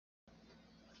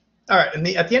All right,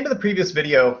 at the end of the previous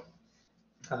video,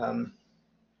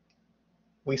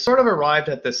 we sort of arrived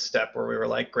at this step where we were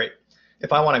like, great,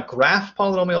 if I want to graph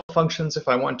polynomial functions, if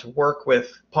I want to work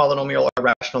with polynomial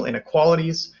or rational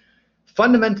inequalities,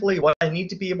 fundamentally what I need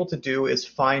to be able to do is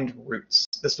find roots.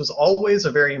 This was always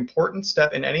a very important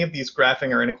step in any of these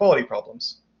graphing or inequality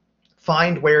problems.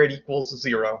 Find where it equals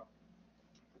 0.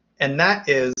 And that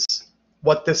is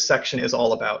what this section is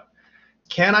all about.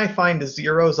 Can I find the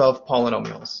zeros of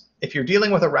polynomials? If you're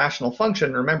dealing with a rational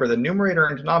function, remember the numerator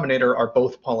and denominator are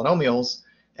both polynomials,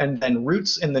 and then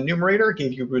roots in the numerator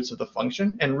gave you roots of the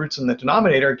function, and roots in the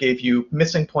denominator gave you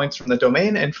missing points from the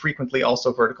domain and frequently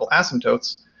also vertical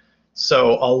asymptotes.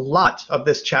 So a lot of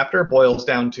this chapter boils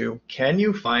down to, can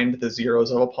you find the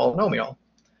zeros of a polynomial?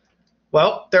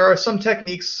 Well, there are some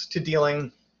techniques to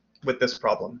dealing with this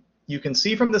problem. You can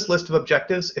see from this list of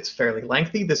objectives, it's fairly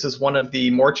lengthy. This is one of the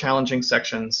more challenging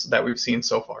sections that we've seen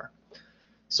so far.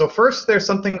 So first, there's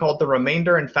something called the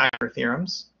remainder and factor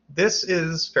theorems. This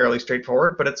is fairly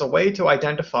straightforward, but it's a way to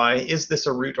identify, is this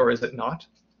a root or is it not?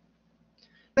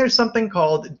 There's something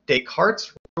called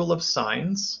Descartes' rule of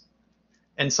signs,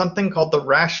 and something called the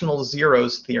rational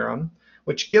zeros theorem,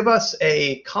 which give us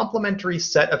a complementary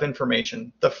set of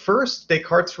information. The first,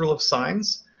 Descartes' rule of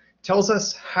signs, tells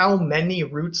us how many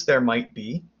roots there might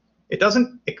be. It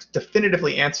doesn't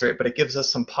definitively answer it, but it gives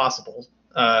us some possible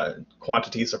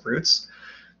quantities of roots.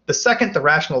 The second, the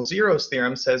rational zeros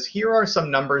theorem, says here are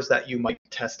some numbers that you might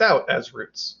test out as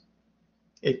roots.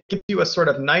 It gives you a sort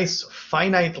of nice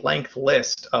finite length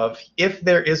list of, if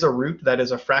there is a root that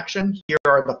is a fraction, here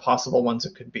are the possible ones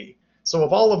it could be. So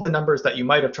of all of the numbers that you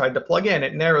might have tried to plug in,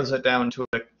 it narrows it down to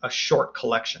a short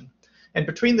collection. And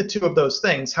between the two of those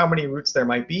things, how many roots there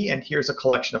might be, and here's a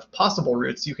collection of possible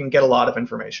roots, you can get a lot of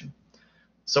information.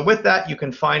 So with that, you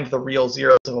can find the real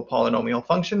zeros of a polynomial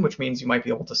function, which means you might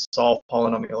be able to solve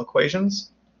polynomial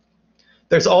equations.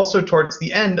 There's also, towards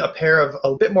the end, a pair of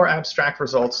a bit more abstract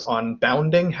results on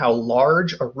bounding, how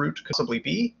large a root could possibly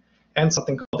be, and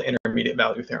something called the intermediate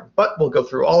value theorem. But we'll go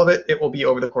through all of it. It will be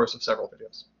over the course of several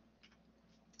videos.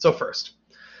 So first,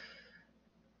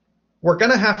 we're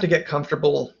going to have to get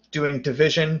comfortable doing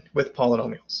division with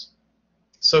polynomials.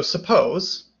 So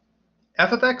suppose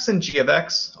f of x and g of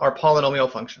x are polynomial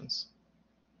functions.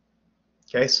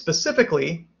 Okay,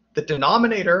 specifically, the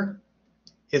denominator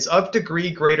is of degree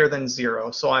greater than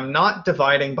 0, so I'm not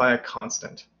dividing by a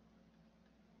constant,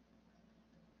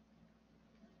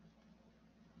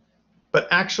 but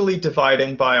actually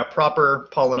dividing by a proper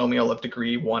polynomial of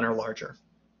degree 1 or larger.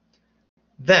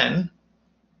 Then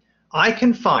I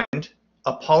can find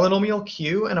a polynomial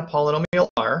q and a polynomial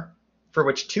r for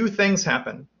which two things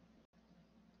happen.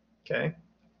 Okay.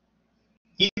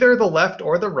 Either the left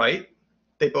or the right,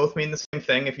 they both mean the same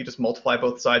thing. If you just multiply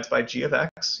both sides by g of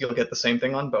x, you'll get the same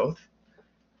thing on both.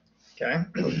 Okay.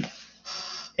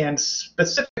 And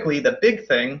specifically, the big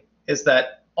thing is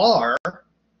that r,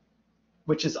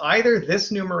 which is either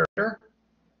this numerator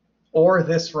or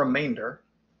this remainder,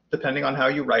 depending on how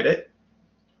you write it,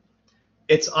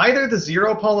 it's either the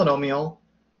zero polynomial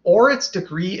or its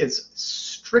degree is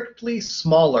strictly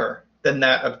smaller than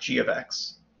that of g of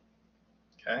x.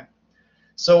 Okay.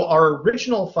 So our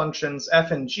original functions f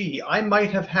and g, I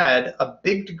might have had a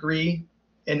big degree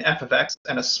in f of x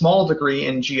and a small degree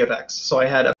in g of x. So I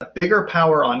had a bigger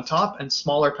power on top and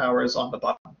smaller powers on the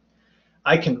bottom.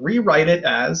 I can rewrite it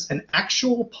as an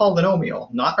actual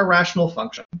polynomial, not a rational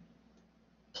function,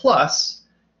 plus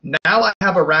now I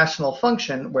have a rational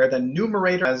function where the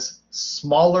numerator has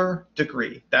smaller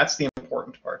degree. That's the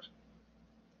important part.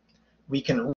 We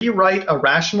can rewrite a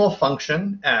rational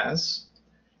function as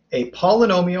a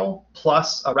polynomial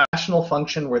plus a rational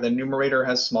function where the numerator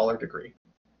has smaller degree.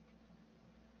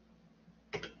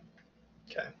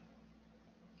 Okay.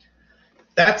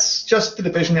 That's just the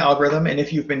division algorithm, and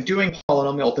if you've been doing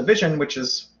polynomial division, which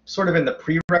is sort of in the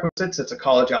prerequisites, it's a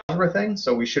college algebra thing,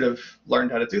 so we should have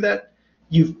learned how to do that.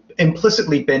 You've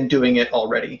implicitly been doing it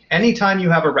already. Anytime you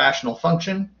have a rational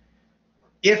function,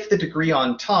 if the degree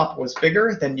on top was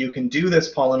bigger, then you can do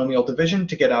this polynomial division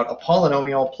to get out a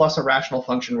polynomial plus a rational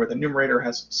function where the numerator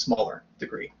has smaller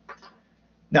degree.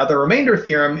 Now, the remainder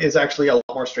theorem is actually a lot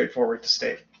more straightforward to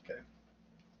state. Okay.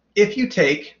 If you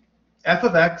take f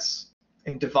of x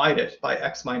and divide it by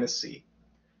x minus c,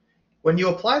 when you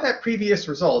apply that previous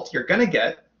result, you're going to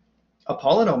get a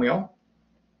polynomial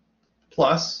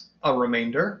plus a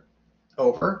remainder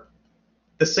over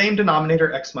the same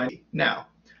denominator x minus c. Now,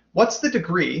 what's the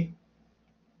degree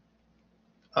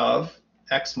of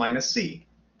x minus c?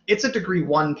 It's a degree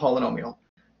 1 polynomial.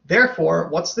 Therefore,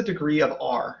 what's the degree of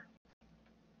r?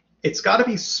 It's got to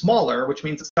be smaller, which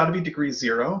means it's got to be degree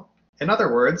 0, In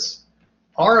other words,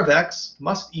 r of x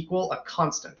must equal a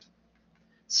constant.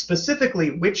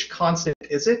 Specifically, which constant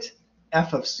is it?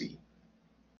 F of c.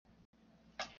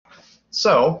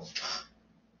 So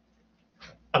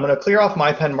I'm going to clear off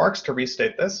my pen marks to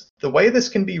restate this. The way this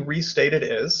can be restated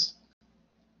is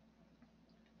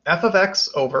f of x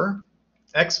over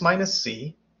x minus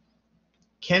c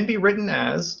can be written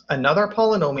as another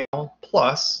polynomial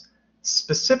plus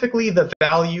specifically the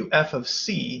value f of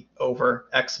c over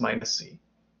x minus c,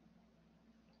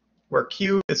 where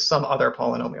q is some other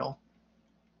polynomial.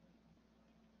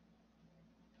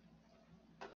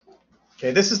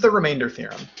 Okay, this is the remainder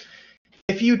theorem.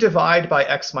 If you divide by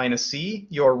x minus c,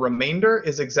 your remainder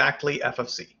is exactly f of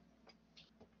c.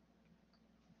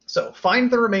 So find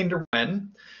the remainder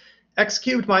when x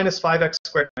cubed minus 5x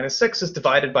squared minus 6 is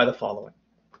divided by the following.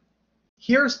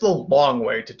 Here's the long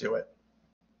way to do it.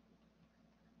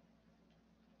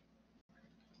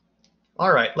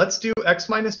 All right, let's do x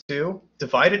minus 2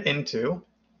 divided into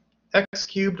x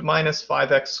cubed minus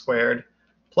 5x squared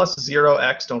plus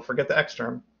 0x, don't forget the x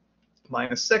term,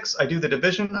 minus 6. I do the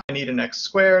division, I need an x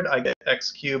squared, I get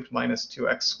x cubed minus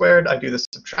 2x squared. I do the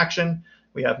subtraction,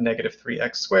 we have negative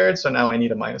 3x squared, so now I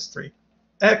need a minus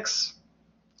 3x,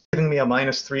 giving me a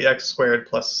minus 3x squared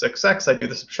plus 6x. I do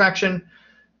the subtraction,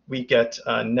 we get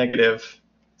negative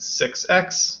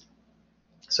 6x,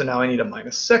 so now I need a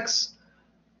minus 6.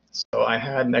 So I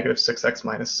had negative 6x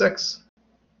minus 6.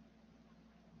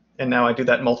 And now I do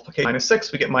that multiplication minus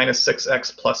 6, we get minus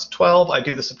 6x plus 12. I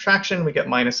do the subtraction, we get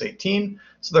minus 18.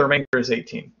 So the remainder is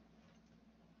 18.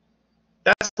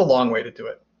 That's the long way to do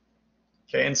it.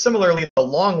 Okay, and similarly, the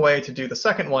long way to do the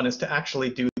second one is to actually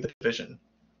do the division.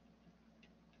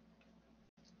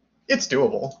 It's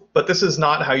doable, but this is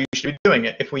not how you should be doing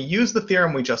it. If we use the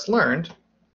theorem we just learned,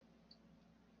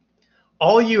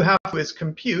 all you have to do is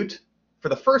compute, for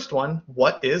the first one,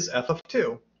 what is f of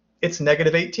 2? It's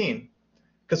negative 18.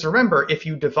 Because remember, if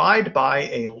you divide by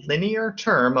a linear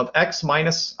term of x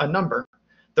minus a number,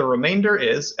 the remainder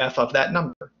is f of that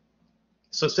number.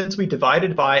 So since we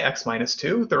divided by x minus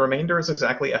 2, the remainder is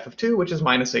exactly f of 2, which is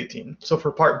minus 18. So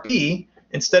for part B,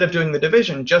 instead of doing the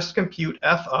division, just compute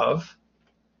f of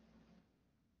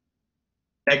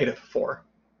negative 4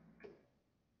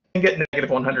 and get negative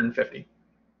 150.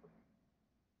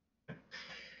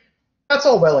 That's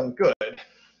all well and good.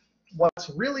 What's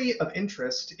really of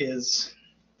interest is,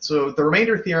 so the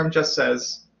remainder theorem just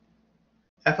says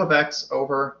f of x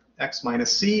over x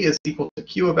minus c is equal to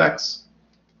q of x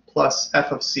plus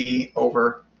f of c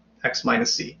over x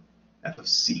minus c, f of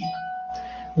c.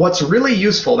 What's really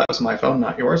useful, that was my phone,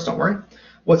 not yours, don't worry.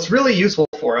 What's really useful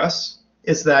for us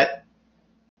is that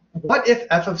what if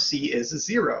f of c is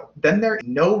 0? Then there is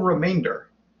no remainder.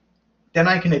 Then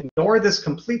I can ignore this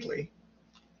completely,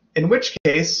 in which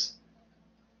case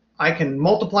I can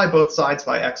multiply both sides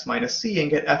by x minus c and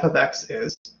get f of x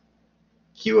is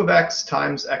q of x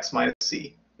times x minus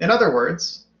c. In other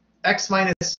words, x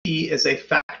minus c is a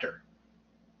factor.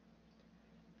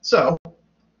 So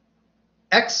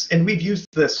x, and we've used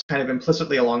this kind of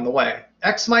implicitly along the way,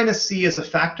 x minus c is a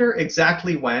factor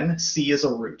exactly when c is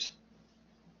a root.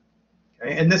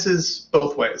 Okay? And this is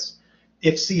both ways.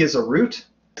 If c is a root,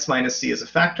 x minus c is a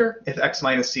factor. If x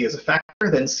minus c is a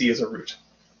factor, then c is a root.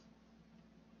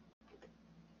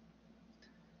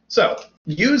 So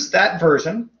use that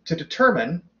version to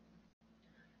determine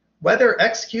whether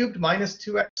x cubed minus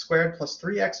 2x squared plus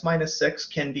 3x minus 6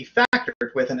 can be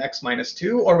factored with an x minus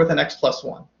 2 or with an x plus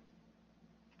 1.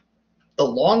 The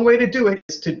long way to do it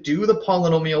is to do the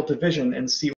polynomial division and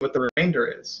see what the remainder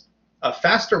is. A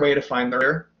faster way to find the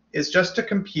remainder is just to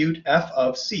compute f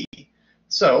of c.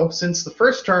 So since the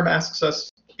first term asks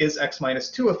us, is x minus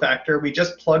 2 a factor, we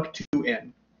just plug 2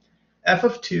 in. F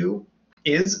of 2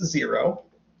 is 0,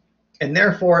 and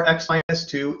therefore x minus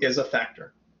 2 is a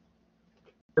factor.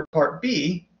 For part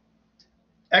B,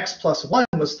 x plus 1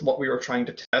 was what we were trying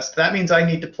to test. That means I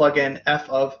need to plug in f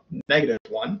of negative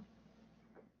 1.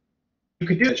 You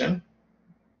could do division.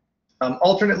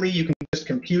 Alternately, you can just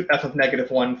compute f of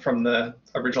negative 1 from the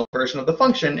original version of the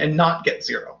function and not get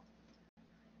 0.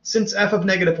 Since f of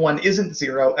negative 1 isn't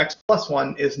 0, x plus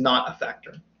 1 is not a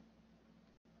factor.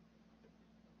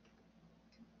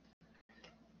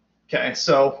 Okay,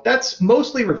 so that's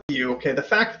mostly review. Okay, the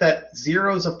fact that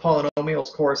zeros of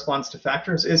polynomials corresponds to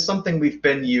factors is something we've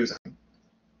been using.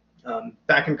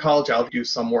 Back in college, I'll do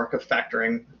some work of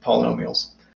factoring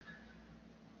polynomials.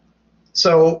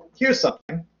 So here's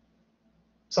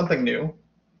something new.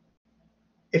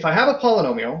 If I have a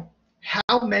polynomial,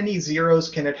 how many zeros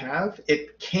can it have?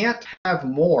 It can't have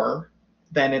more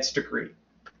than its degree.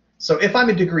 So if I'm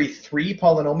a degree 3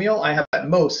 polynomial, I have at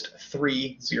most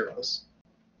 3 zeros.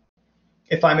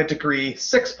 If I'm a degree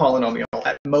 6 polynomial,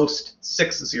 at most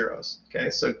 6 zeros.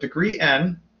 Okay, so degree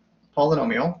n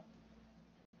polynomial,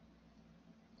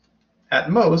 at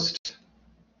most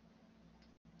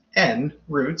n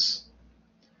roots,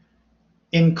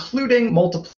 including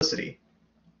multiplicity.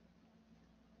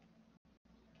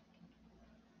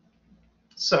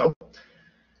 So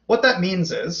what that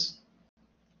means is,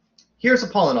 here's a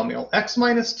polynomial, x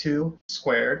minus 2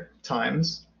 squared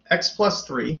times x plus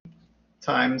 3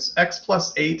 times x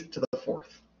plus 8 to the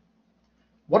 4th.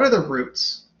 What are the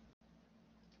roots?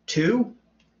 2,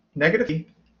 negative 3,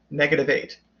 negative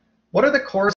 8. What are the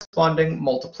corresponding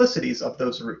multiplicities of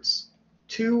those roots?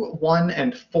 2, 1,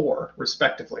 and 4,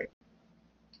 respectively.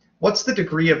 What's the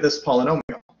degree of this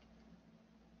polynomial?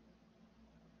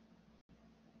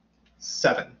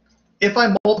 7. If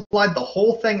I multiplied the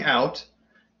whole thing out,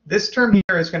 this term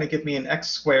here is going to give me an x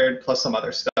squared plus some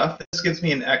other stuff. This gives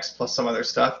me an x plus some other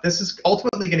stuff. This is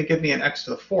ultimately going to give me an x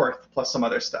to the 4th plus some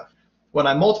other stuff. When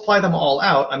I multiply them all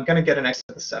out, I'm going to get an x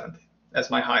to the 7th as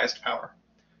my highest power.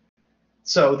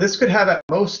 So this could have at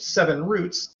most 7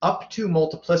 roots up to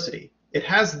multiplicity. It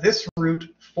has this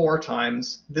root 4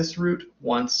 times, this root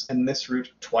once, and this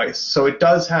root twice. So it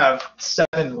does have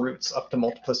 7 roots up to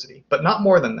multiplicity, but not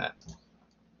more than that.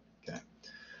 Okay.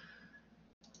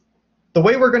 The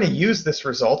way we're going to use this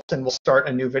result, and we'll start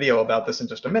a new video about this in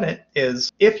just a minute, is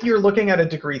if you're looking at a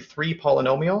degree 3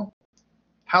 polynomial,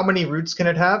 how many roots can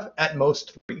it have? At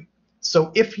most 3.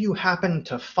 So if you happen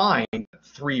to find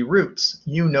 3 roots,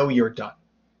 you know you're done.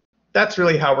 That's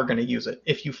really how we're going to use it.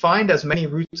 If you find as many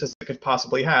roots as it could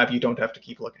possibly have, you don't have to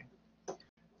keep looking.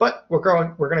 But we're going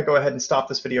to go ahead and stop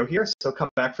this video here, so come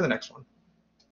back for the next one.